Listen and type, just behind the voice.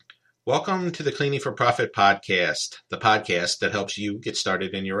Welcome to the Cleaning for Profit podcast, the podcast that helps you get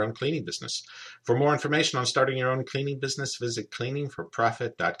started in your own cleaning business. For more information on starting your own cleaning business, visit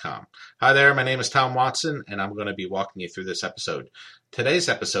cleaningforprofit.com. Hi there, my name is Tom Watson, and I'm going to be walking you through this episode. Today's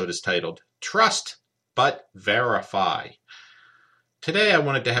episode is titled, Trust But Verify. Today I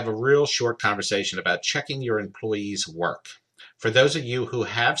wanted to have a real short conversation about checking your employees' work. For those of you who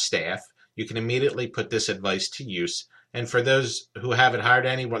have staff, you can immediately put this advice to use. And for those who haven't hired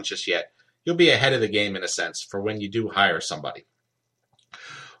anyone just yet, you'll be ahead of the game in a sense for when you do hire somebody.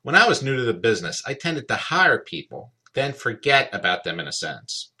 When I was new to the business, I tended to hire people, then forget about them in a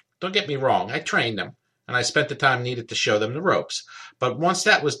sense. Don't get me wrong, I trained them, and I spent the time needed to show them the ropes. But once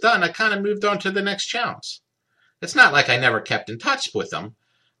that was done, I kind of moved on to the next challenge. It's not like I never kept in touch with them.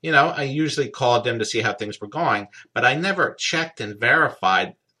 I usually called them to see how things were going, but I never checked and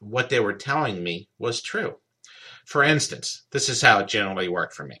verified what they were telling me was true. For instance, this is how it generally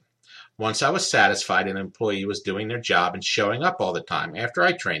worked for me. Once I was satisfied an employee was doing their job and showing up all the time after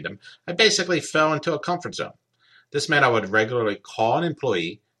I trained them, I basically fell into a comfort zone. This meant I would regularly call an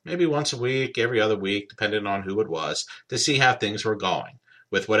employee, maybe once a week, every other week, depending on who it was, to see how things were going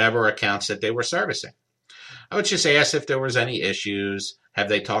with whatever accounts that they were servicing. I would just ask if there was any issues, have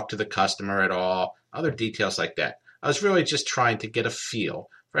they talked to the customer at all, other details like that. I was really just trying to get a feel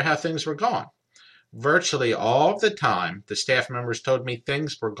for how things were going. Virtually all of the time, the staff members told me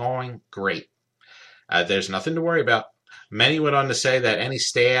things were going great. There's nothing to worry about. Many went on to say that any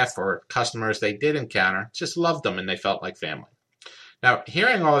staff or customers they did encounter just loved them and they felt like family. Now,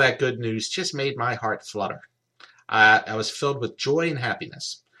 hearing all that good news just made my heart flutter. I was filled with joy and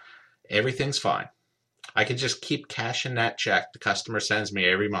happiness. Everything's fine. I could just keep cashing that check the customer sends me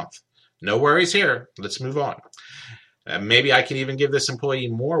every month. No worries here. Let's move on. Maybe I can even give this employee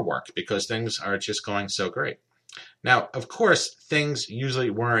more work because things are just going so great. Now, of course, things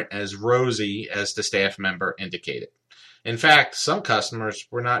usually weren't as rosy as the staff member indicated. In fact, some customers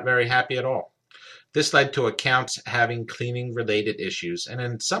were not very happy at all. This led to accounts having cleaning-related issues, and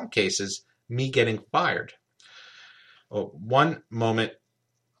in some cases, me getting fired. One moment,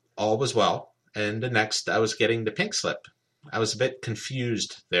 all was well, and the next, I was getting the pink slip. I was a bit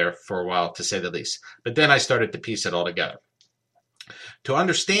confused there for a while, to say the least, but then I started to piece it all together. To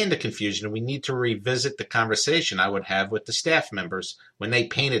understand the confusion, we need to revisit the conversation I would have with the staff members when they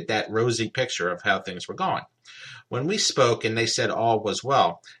painted that rosy picture of how things were going. When we spoke and they said all was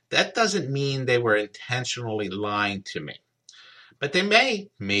well, that doesn't mean they were intentionally lying to me. But they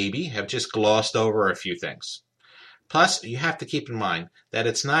maybe have just glossed over a few things. Plus, you have to keep in mind that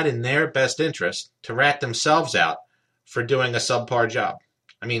it's not in their best interest to rat themselves out for doing a subpar job.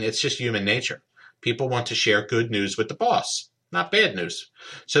 I mean, it's just human nature. People want to share good news with the boss, not bad news.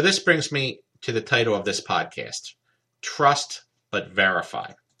 So this brings me to the title of this podcast, Trust But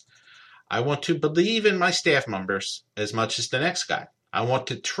Verify. I want to believe in my staff members as much as the next guy. I want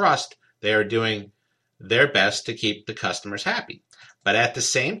to trust they are doing their best to keep the customers happy. But at the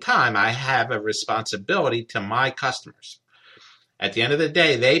same time, I have a responsibility to my customers. At the end of the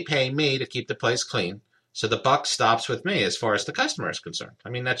day, they pay me to keep the place clean. So the buck stops with me as far as the customer is concerned. I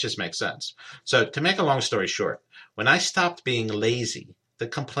mean, that just makes sense. So to make a long story short, when I stopped being lazy, the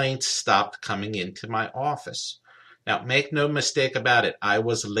complaints stopped coming into my office. Now, make no mistake about it, I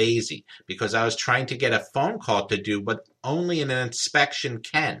was lazy because I was trying to get a phone call to do what only an inspection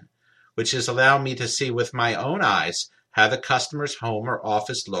can, which is allow me to see with my own eyes how the customer's home or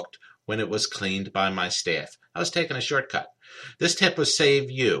office looked when it was cleaned by my staff. I was taking a shortcut. This tip will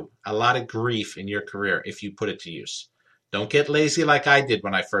save you a lot of grief in your career if you put it to use. Don't get lazy like I did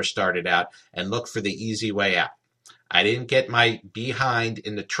when I first started out and look for the easy way out. I didn't get my behind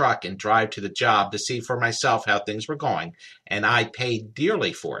in the truck and drive to the job to see for myself how things were going, and I paid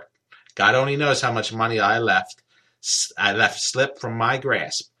dearly for it. God only knows how much money I left slip from my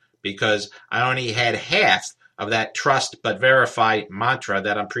grasp because I only had half of that trust but verify mantra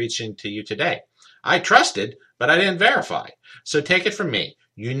that I'm preaching to you today. I trusted, but I didn't verify. So take it from me.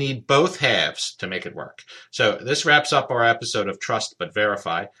 You need both halves to make it work. So this wraps up our episode of Trust But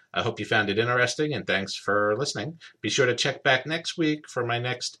Verify. I hope you found it interesting, and thanks for listening. Be sure to check back next week for my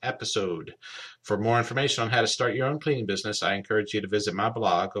next episode. For more information on how to start your own cleaning business, I encourage you to visit my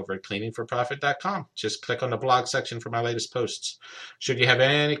blog over at cleaningforprofit.com. Just click on the blog section for my latest posts. Should you have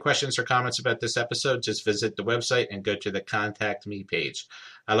any questions or comments about this episode, just visit the website and go to the Contact Me page.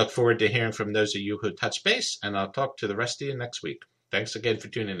 I look forward to hearing from those of you who touch base, and I'll talk to the rest of you next week. Thanks again for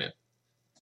tuning in.